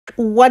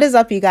What is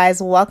up, you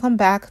guys? Welcome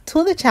back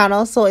to the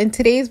channel. So in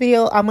today's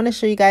video, I'm going to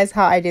show you guys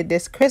how I did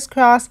this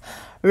crisscross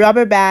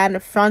rubber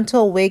band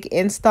frontal wig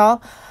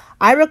install.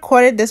 I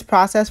recorded this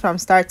process from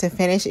start to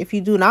finish. If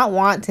you do not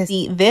want to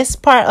see this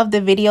part of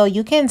the video,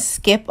 you can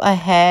skip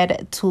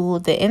ahead to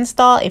the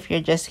install if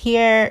you're just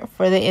here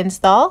for the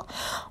install.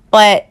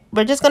 But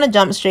we're just going to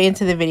jump straight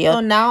into the video. So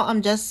now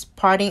I'm just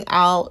parting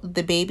out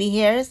the baby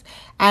hairs,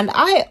 and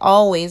I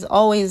always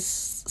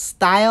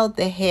style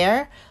the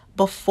hair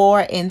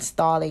before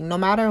installing, no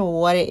matter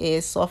what it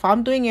is. So if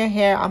I'm doing your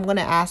hair, I'm going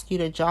to ask you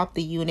to drop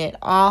the unit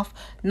off,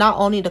 not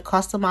only to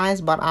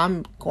customize, but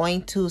I'm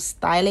going to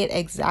style it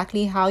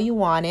exactly how you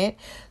want it,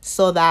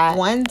 so that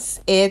once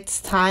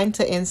it's time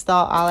to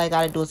install, all I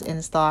gotta do is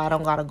install. I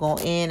don't gotta go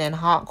in and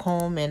hot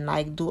comb and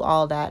like do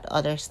all that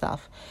other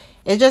stuff.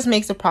 It just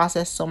makes the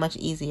process so much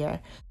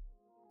easier.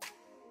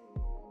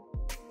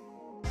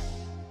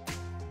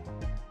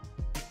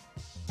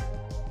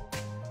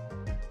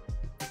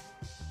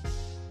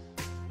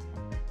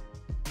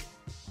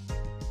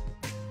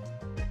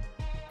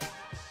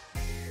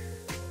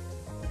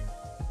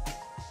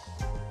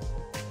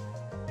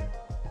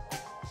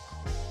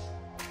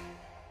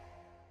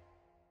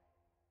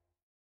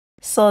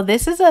 So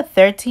this is a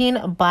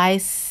 13 by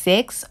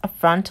 6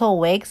 frontal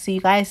wig. So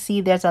you guys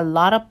see there's a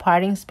lot of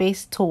parting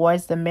space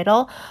towards the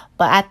middle,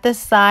 but at the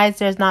sides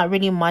there's not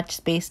really much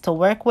space to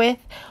work with,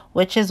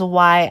 which is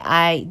why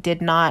I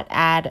did not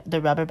add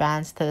the rubber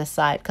bands to the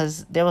side,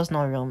 because there was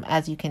no room,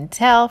 as you can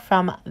tell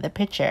from the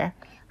picture.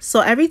 So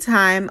every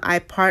time I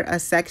part a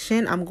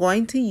section, I'm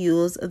going to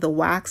use the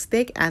wax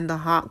stick and the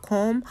hot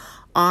comb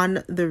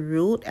on the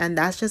root, and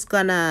that's just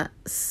gonna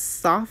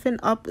soften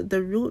up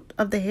the root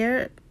of the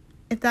hair,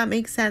 if that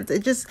makes sense.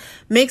 It just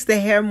makes the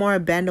hair more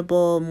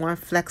bendable, more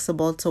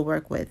flexible to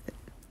work with.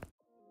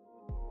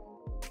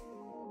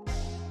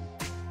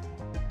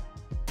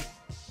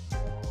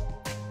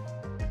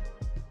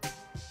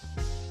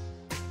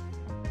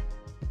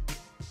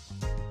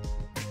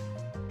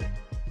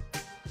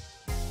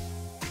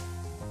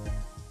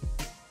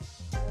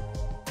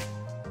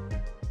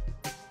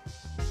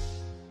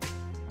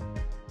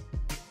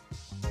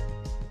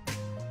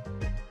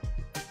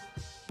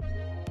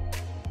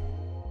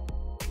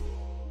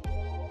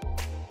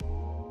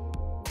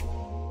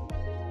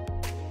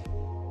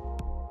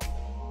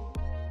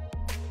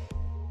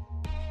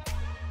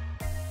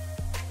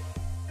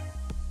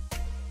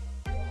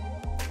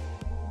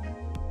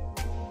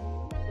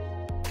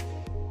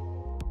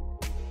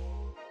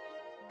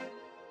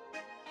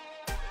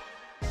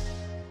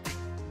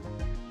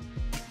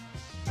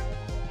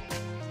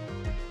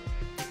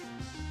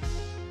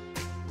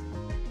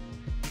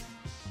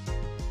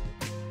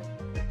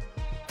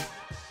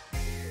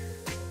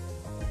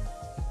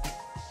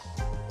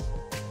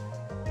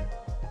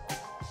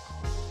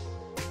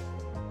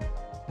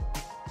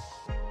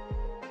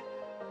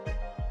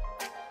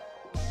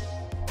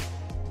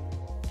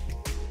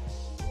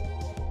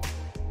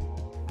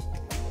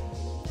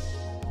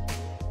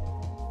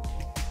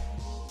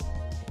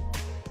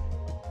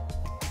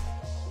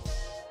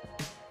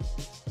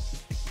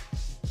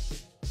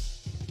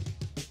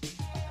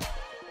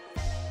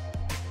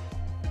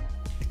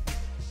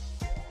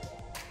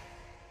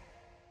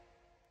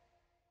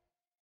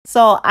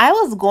 So I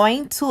was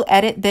going to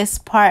edit this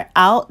part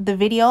out the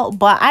video,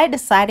 but I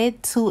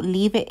decided to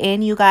leave it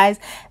in, you guys.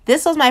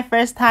 This was my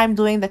first time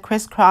doing the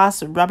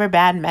crisscross rubber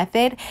band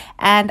method,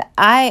 and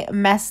I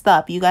messed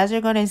up. You guys are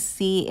going to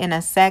see in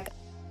a sec.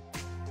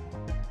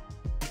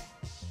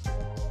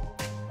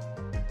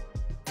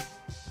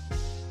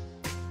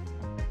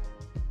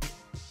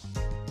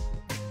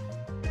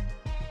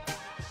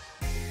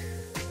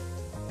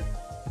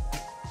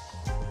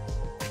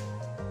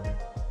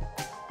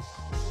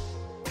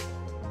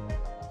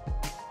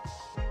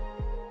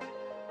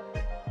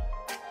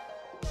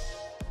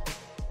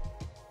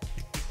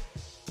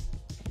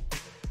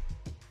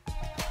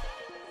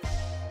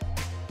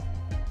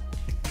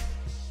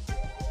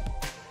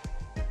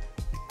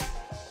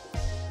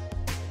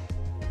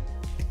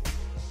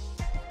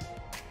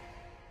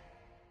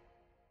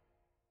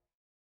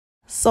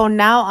 So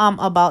now I'm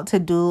about to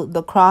do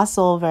the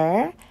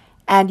crossover,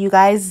 and you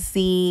guys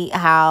see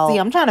how, see,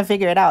 I'm trying to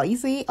figure it out. You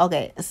see?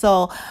 Okay,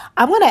 so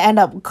I'm going to end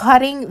up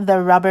cutting the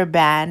rubber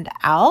band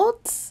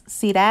out.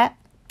 See that?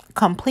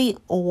 Complete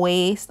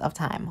waste of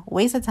time.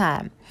 Waste of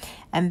time.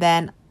 And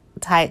then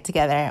tie it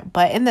together.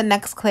 But in the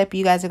next clip,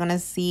 you guys are going to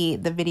see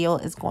the video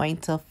is going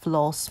to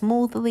flow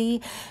smoothly.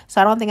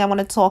 So I don't think I want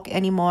to talk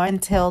anymore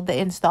until the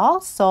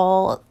install.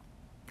 So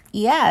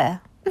yeah.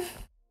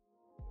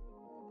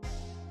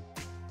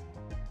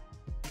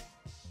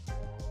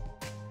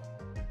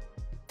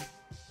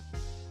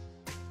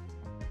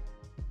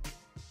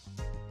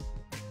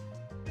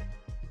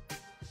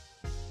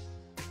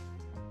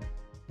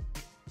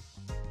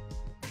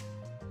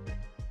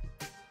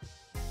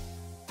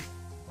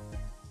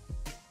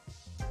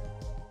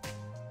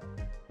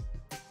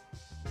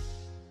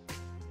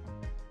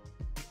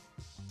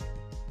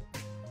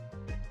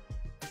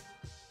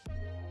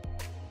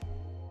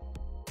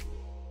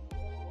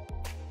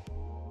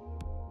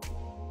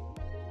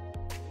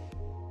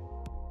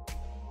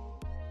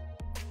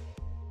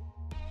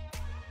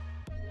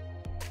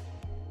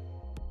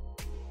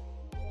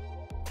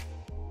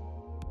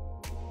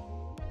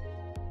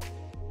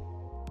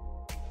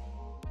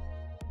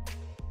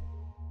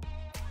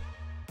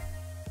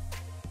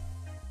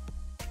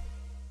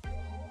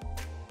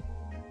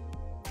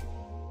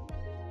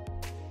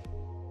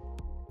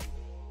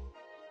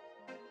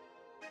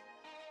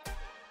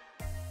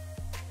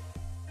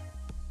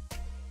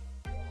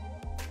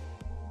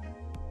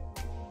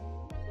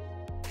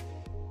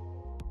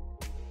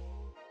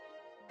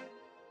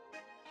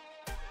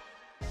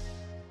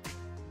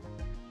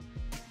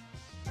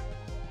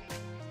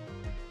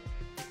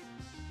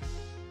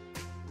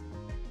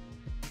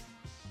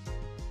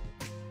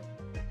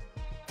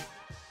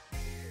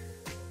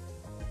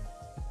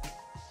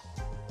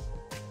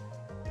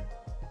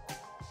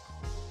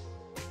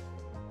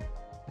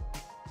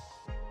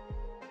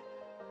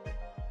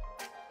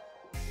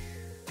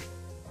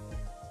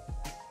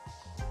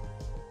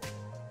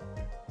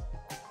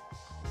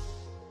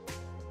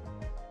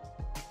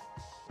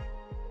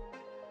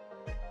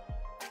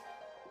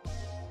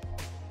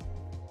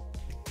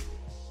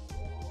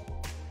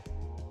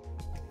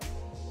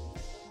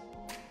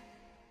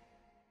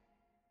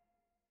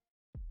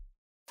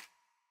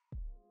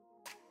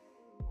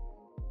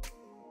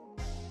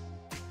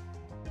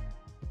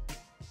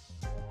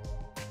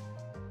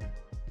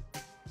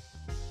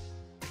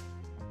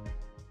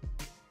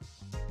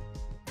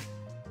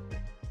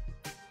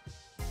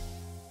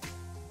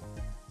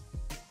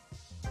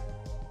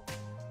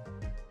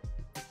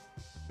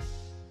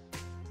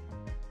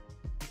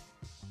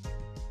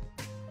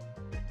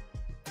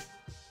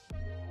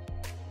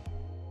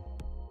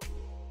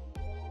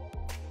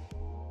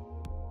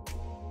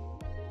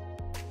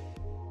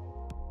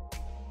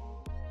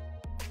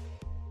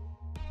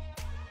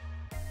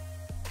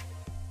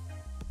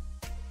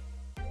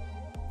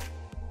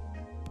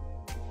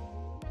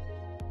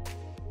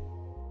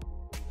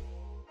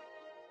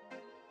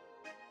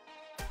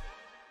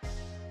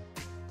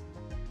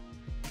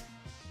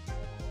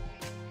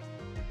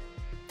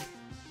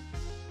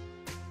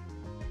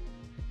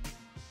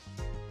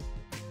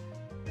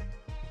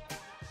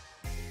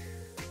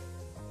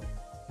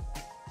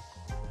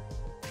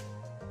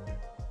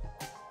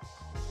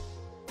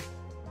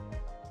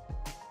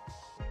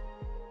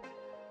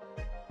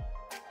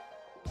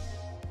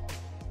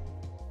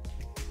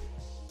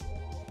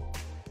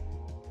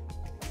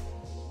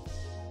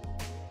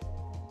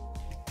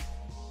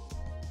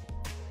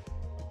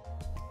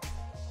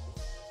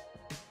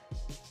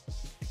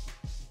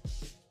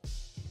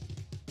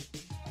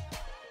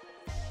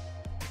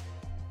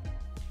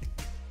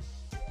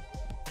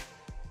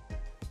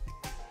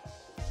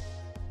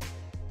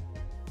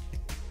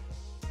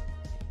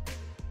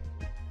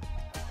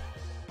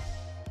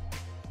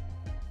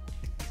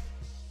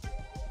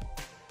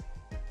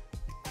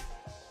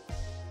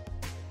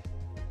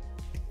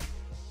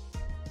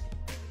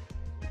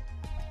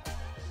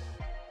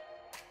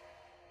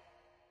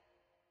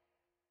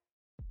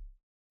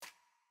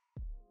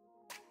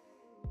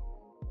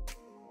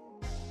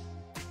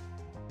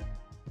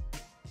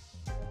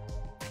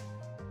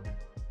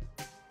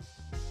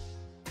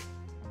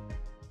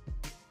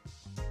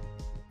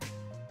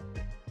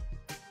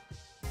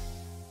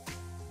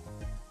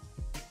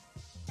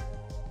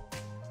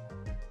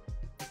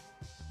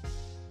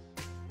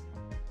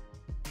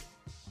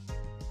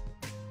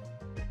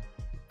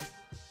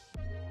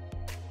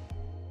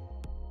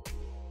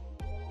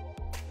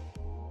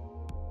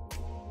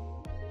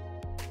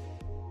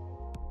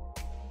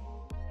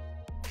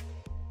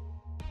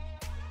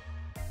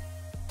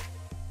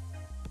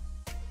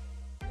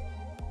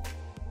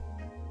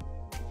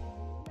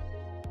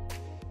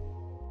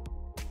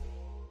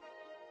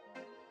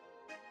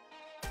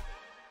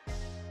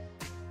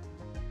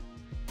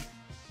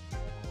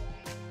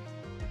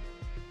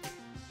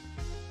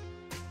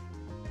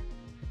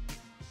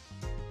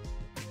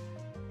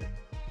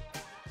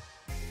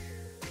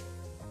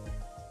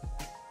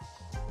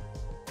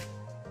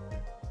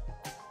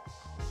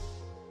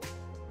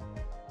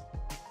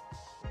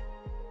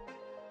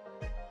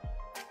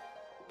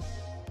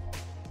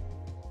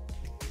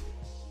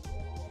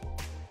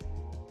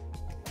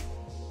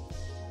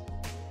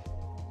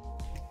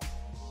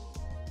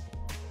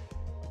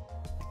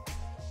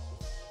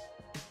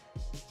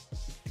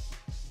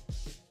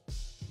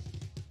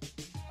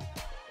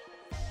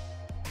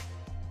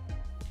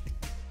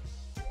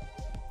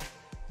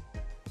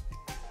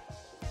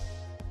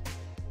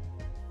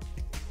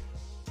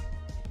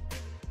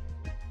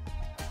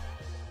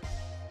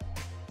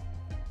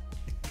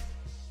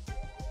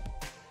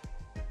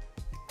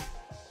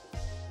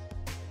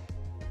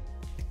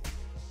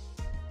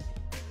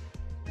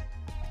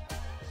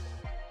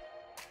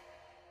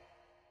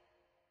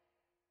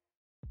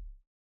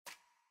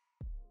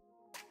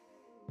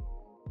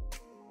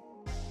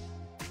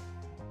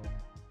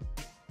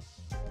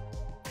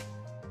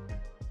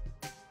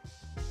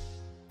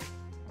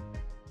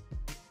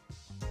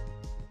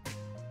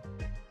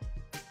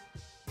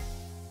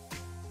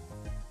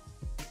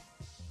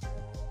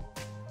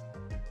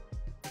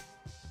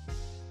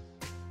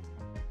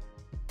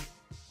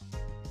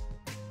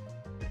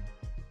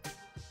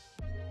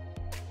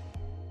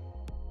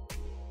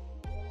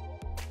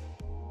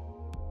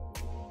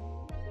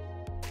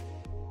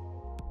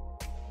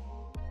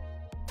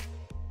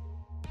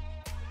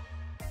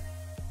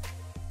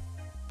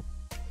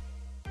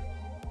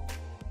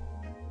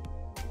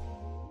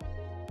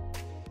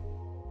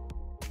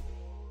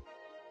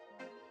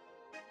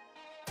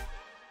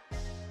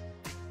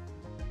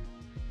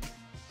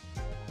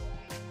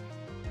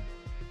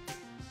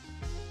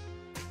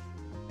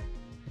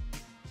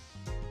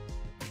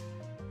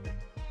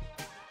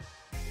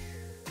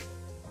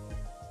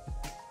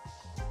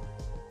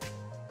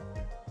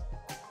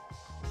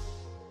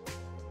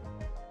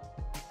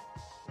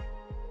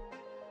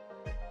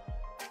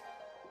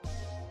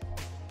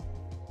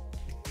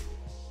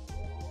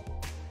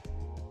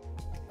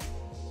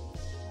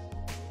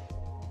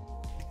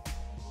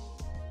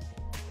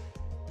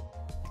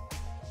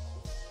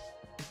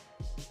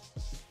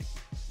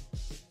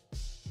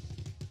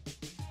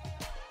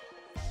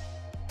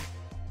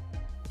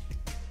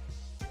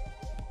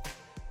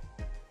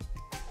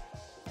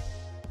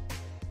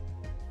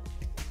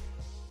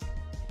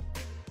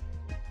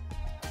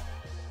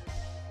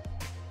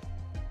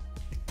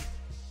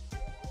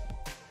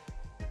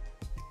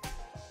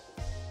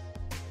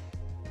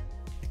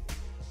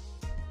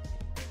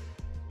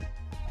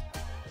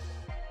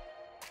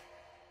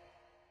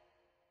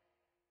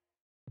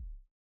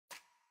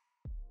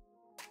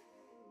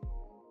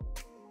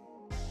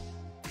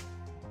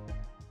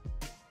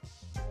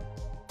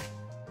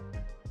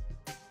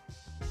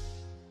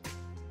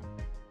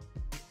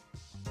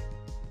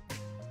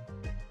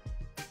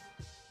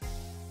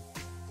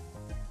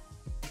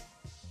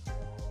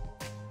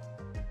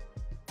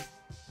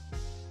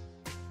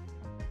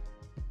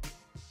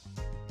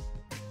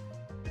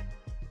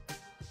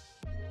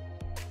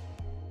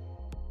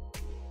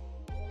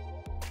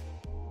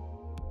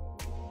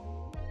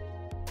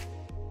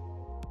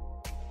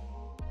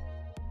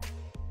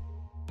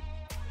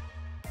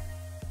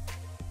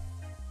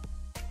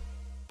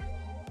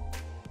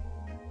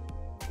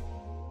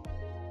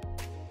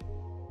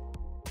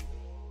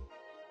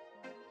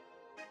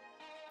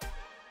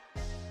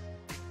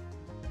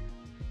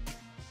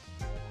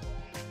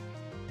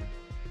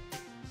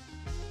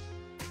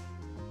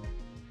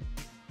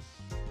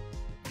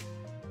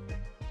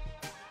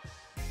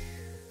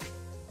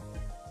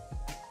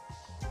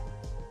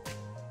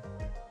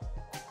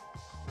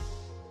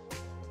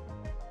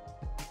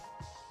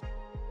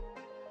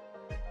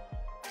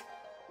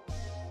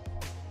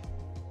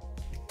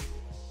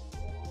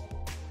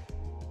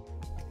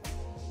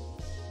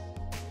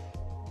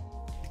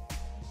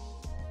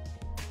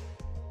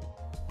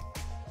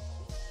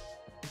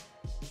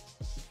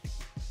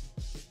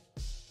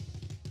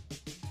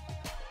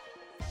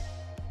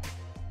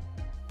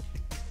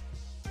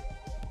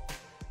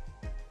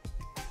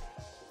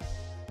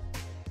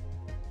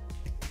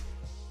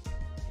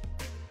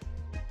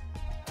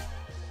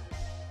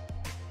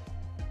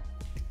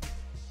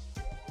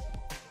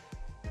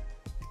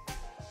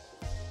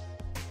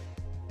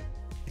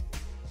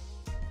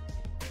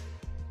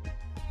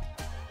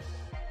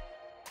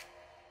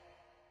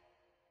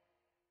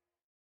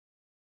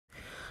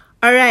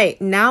 All right,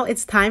 now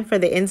it's time for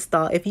the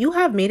install. If you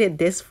have made it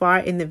this far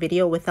in the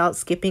video without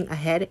skipping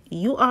ahead,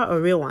 you are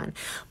a real one.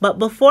 But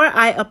before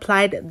I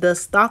applied the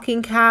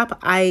stocking cap,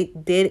 I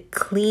did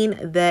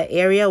clean the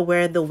area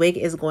where the wig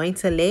is going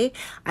to lay.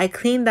 I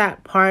cleaned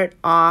that part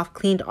off,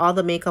 cleaned all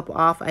the makeup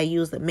off. I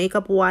used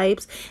makeup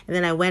wipes, and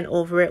then I went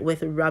over it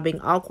with rubbing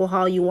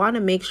alcohol. You want to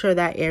make sure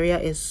that area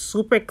is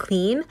super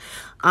clean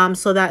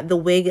so that the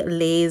wig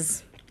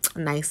lays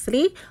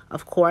nicely,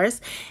 of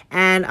course.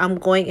 And I'm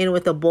going in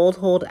with a Bold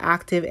Hold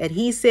active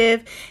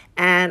adhesive,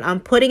 and I'm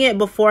putting it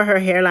before her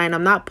hairline.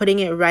 I'm not putting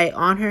it right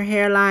on her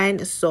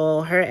hairline,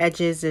 so her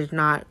edges is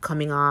not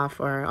coming off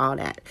or all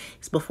that.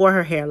 It's before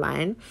her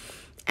hairline.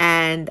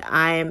 And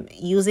I'm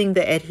using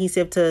the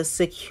adhesive to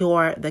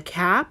secure the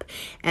cap,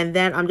 and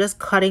then I'm just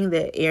cutting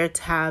the ear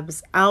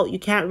tabs out. You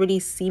can't really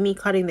see me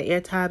cutting the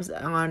ear tabs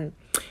on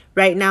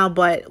right now,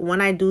 but when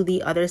I do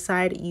the other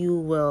side, you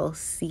will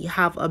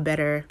have a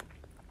better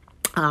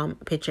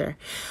picture.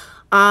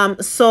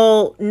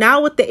 So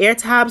now with the ear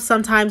tabs,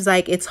 sometimes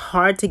like it's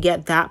hard to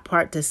get that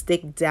part to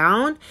stick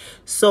down.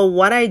 So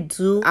what I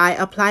do, I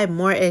apply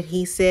more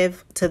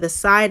adhesive to the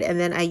side, and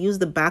then I use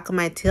the back of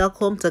my tail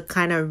comb to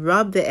kind of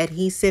rub the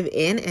adhesive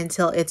in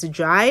until it's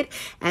dried,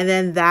 and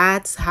then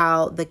that's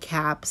how the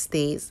cap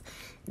stays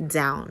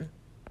down.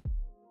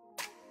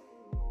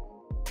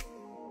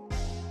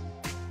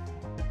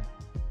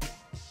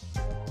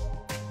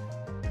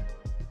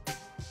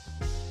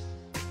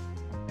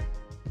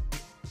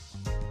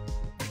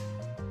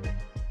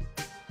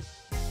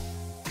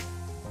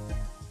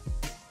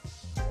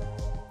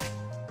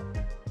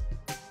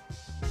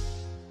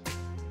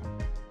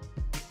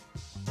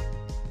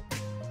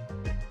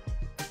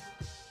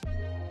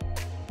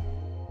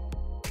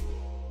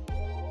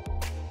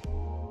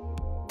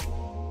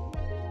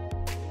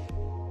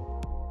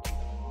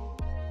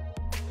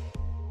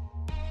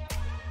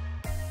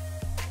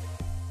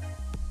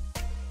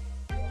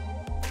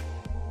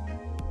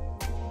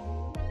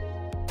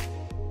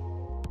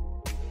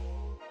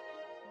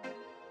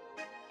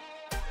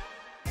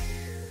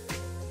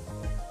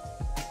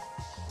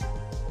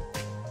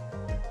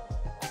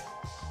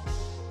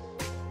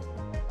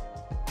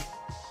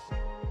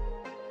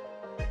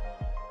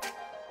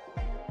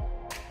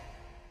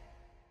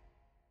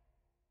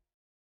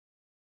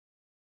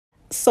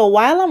 So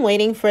while I'm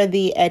waiting for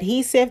the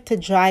adhesive to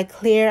dry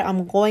clear,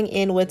 I'm going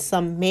in with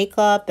some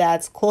makeup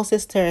that's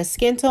closest to her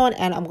skin tone,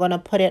 and I'm going to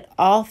put it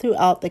all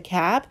throughout the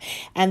cap.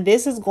 And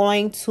this is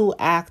going to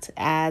act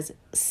as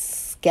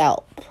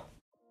scalp.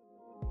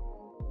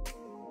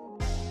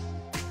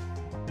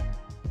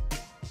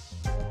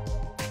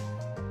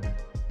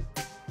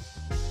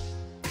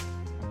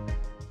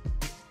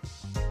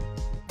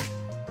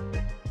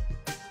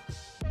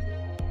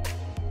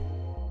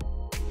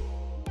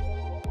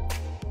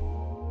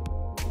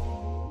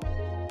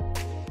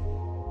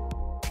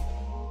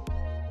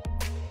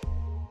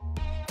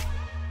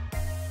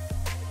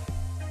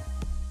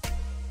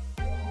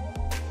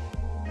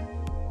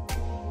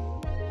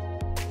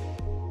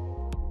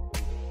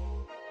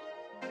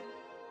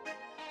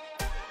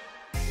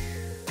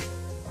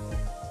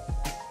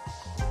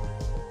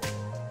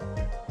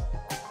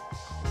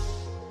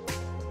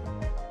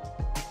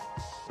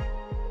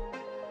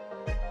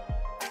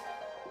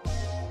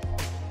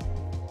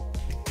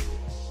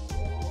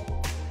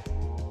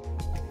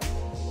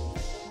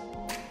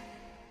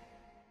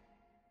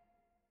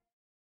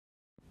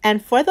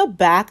 And for the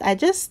back, I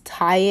just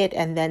tie it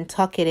and then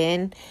tuck it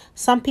in.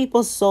 Some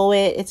people sew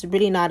it. It's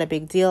really not a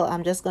big deal.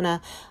 I'm just going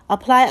to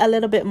apply a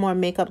little bit more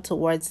makeup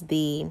towards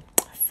the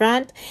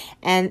front.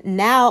 And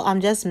now I'm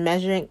just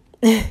measuring.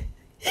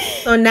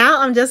 So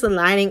now I'm just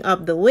lining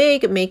up the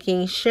wig,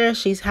 making sure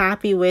she's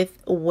happy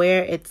with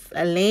where it's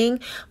laying.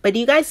 But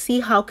you guys see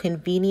how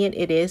convenient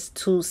it is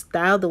to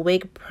style the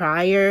wig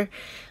prior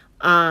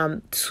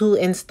to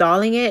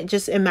installing it?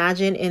 Just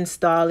imagine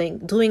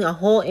doing a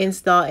whole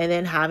install and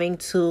then having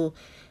to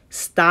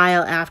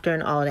style after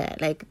and all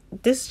that. Like,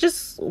 this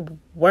just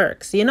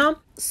works, you know?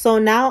 So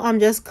now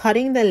I'm just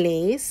cutting the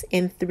lace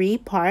in 3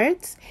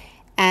 parts,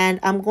 and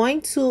I'm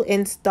going to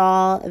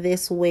install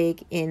this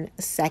wig in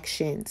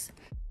sections.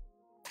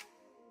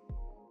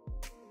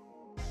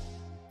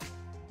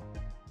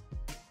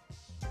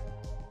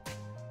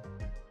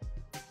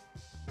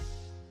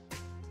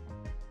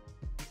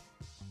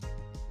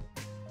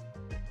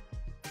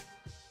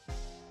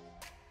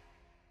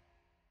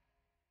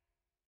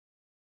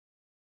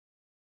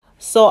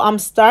 So I'm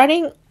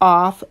starting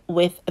off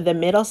with the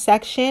middle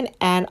section,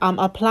 and I'm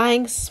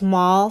applying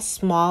small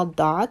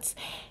dots.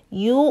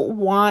 You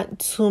want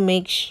to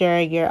make sure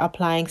you're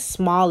applying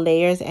small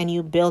layers and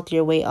you build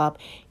your way up.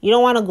 You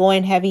don't want to go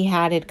in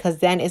heavy-handed, because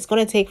then it's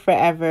going to take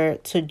forever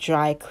to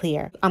dry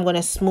clear. I'm going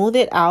to smooth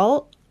it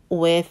out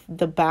with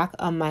the back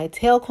of my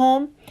tail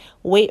comb,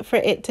 wait for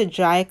it to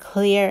dry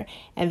clear,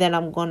 and then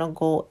I'm gonna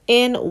go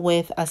in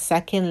with a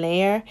second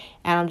layer,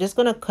 and I'm just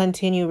gonna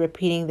continue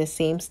repeating the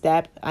same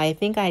step. I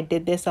think I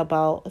did this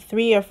about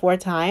 3 or 4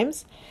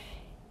 times.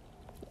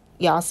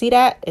 Y'all see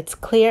that? It's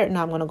clear.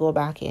 Now I'm gonna go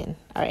back in.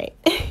 All right.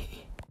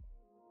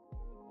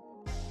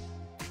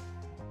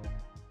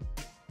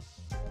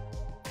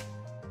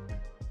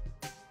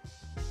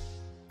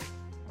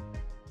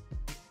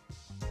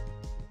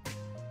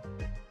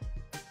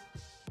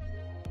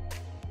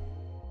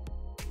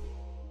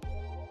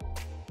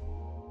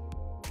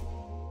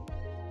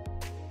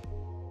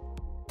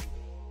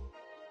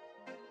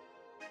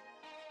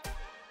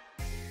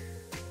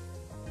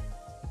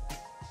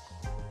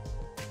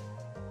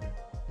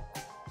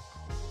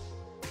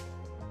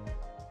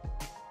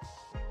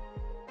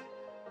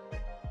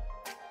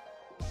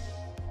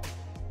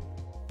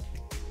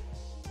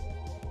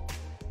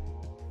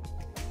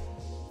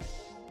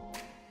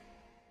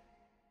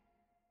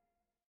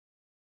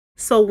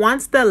 So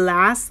once the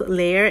last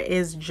layer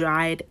is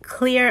dried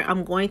clear,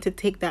 I'm going to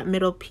take that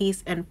middle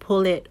piece and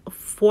pull it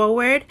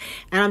forward,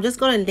 and I'm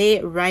just going to lay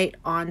it right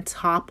on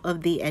top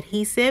of the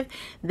adhesive.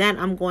 Then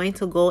I'm going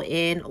to go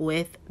in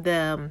with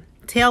the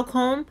tail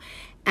comb,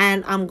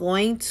 and I'm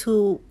going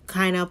to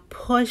kind of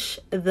push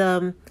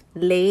the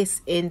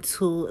lace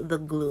into the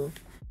glue.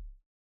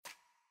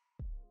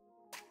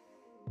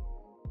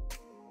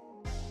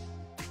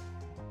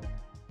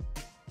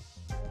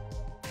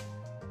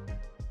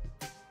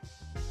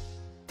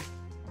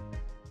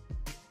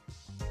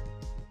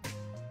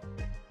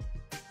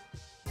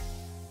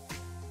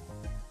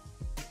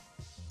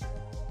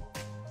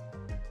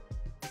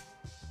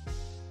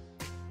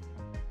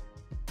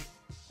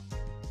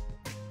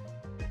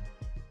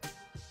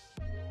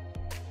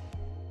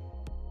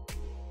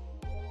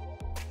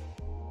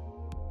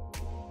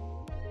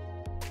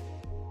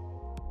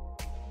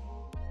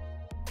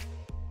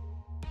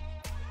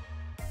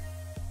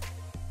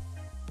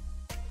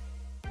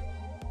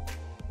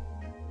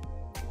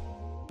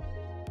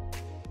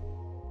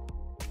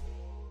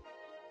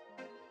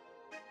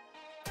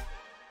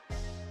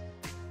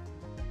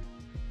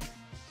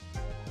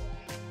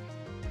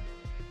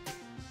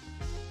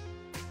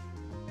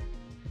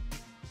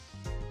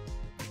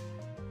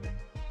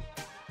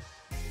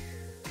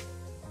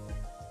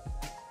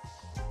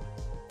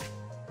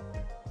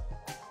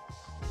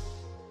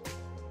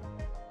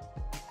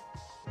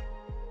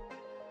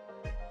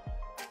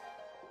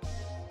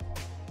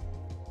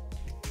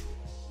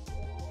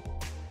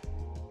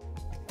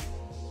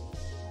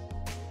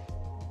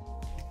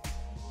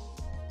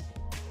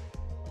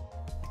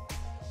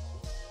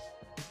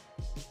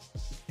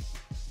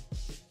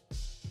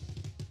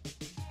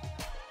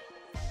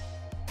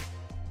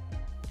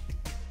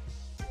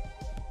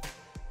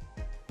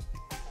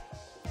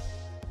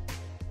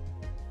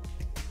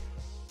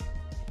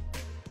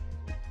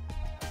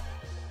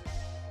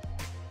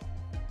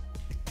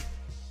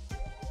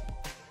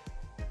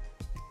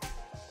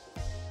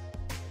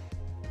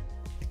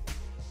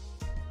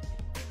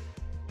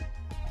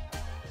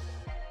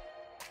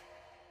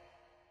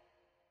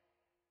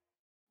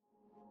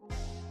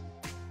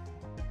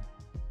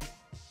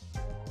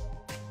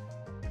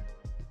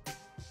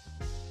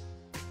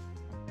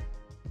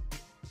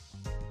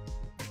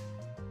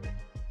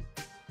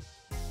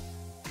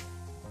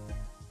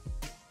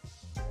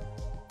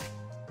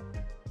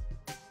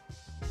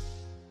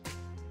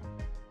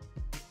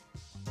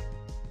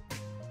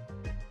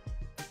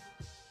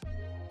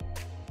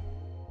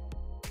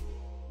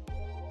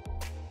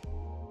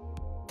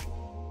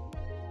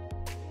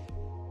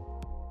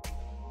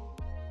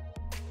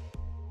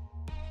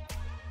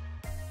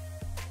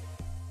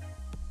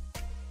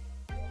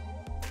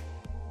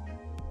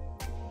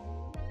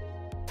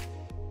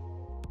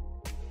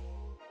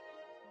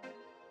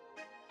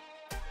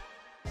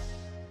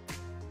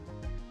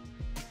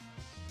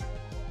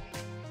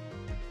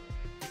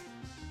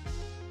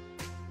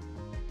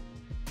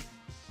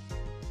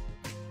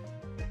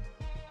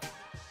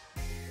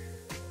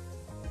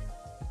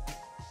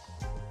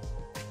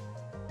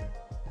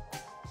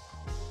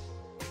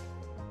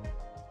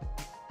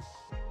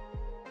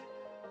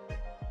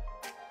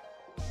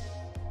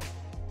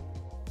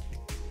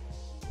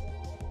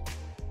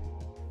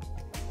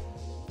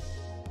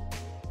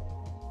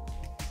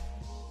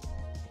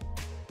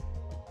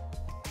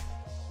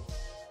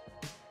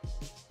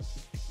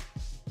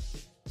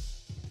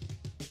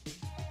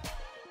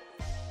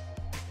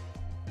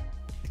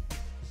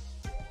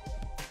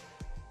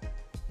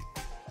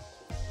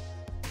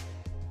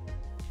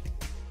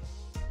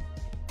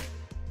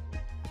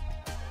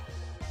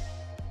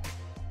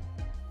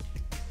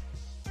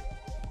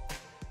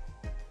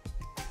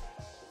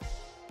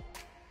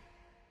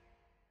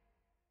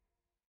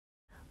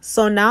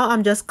 So now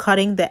I'm just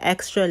cutting the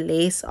extra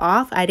lace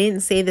off. I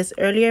didn't say this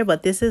earlier,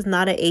 but this is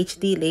not a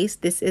HD lace.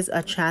 This is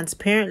a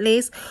transparent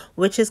lace,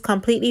 which is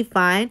completely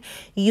fine.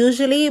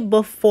 Usually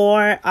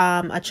before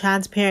a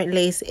transparent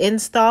lace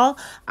install,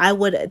 I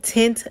would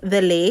tint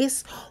the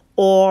lace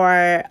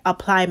or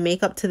apply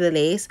makeup to the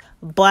lace,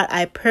 but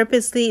I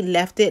purposely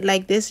left it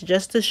like this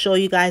just to show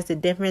you guys the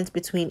difference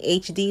between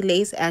HD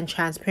lace and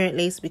transparent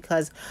lace,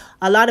 because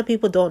a lot of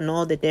people don't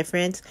know the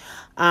difference.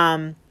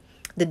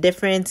 The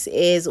difference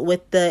is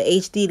with the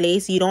HD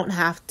lace, you don't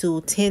have to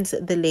tint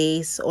the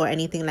lace or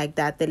anything like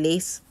that. The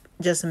lace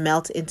just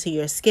melts into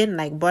your skin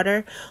like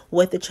butter.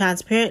 With the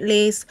transparent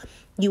lace,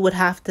 you would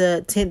have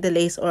to tint the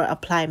lace or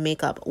apply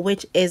makeup,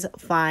 which is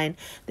fine.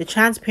 The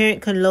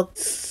transparent can look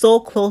so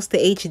close to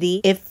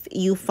HD if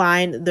you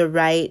find the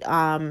right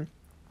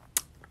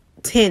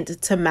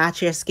tint to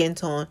match your skin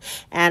tone,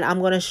 and I'm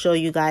going to show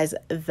you guys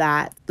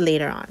that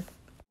later on.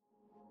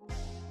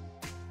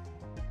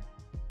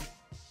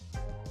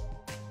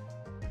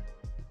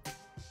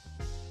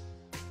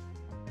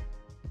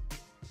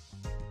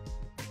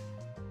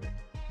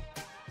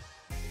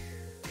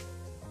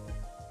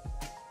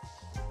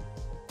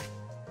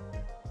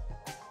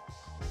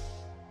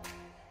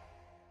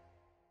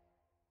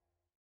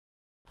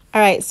 All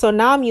right, so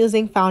now I'm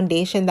using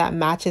foundation that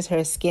matches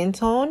her skin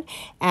tone,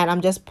 and I'm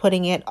just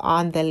putting it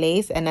on the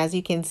lace, and as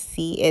you can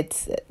see,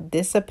 it's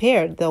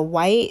disappeared. The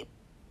white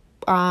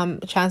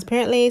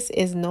transparent lace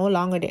is no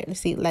longer there.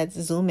 See, let's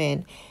zoom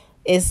in.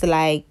 It's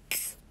like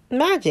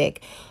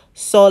magic.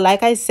 So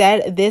like I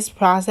said, this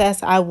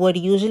process I would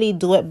usually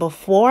do it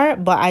before,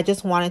 but I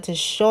just wanted to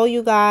show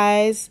you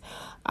guys.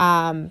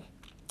 So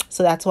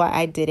that's why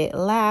I did it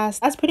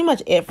last. That's pretty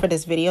much it for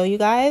this video, you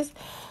guys.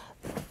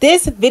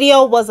 This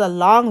video was a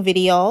long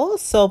video,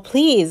 so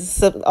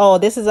please, oh,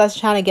 this is us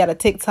trying to get a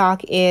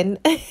TikTok in.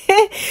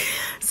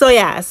 So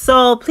yeah,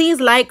 so please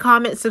like,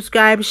 comment,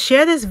 subscribe,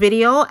 share this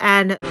video,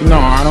 and no,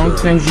 I don't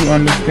think you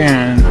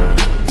understand.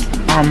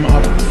 I'm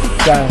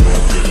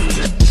obsessed.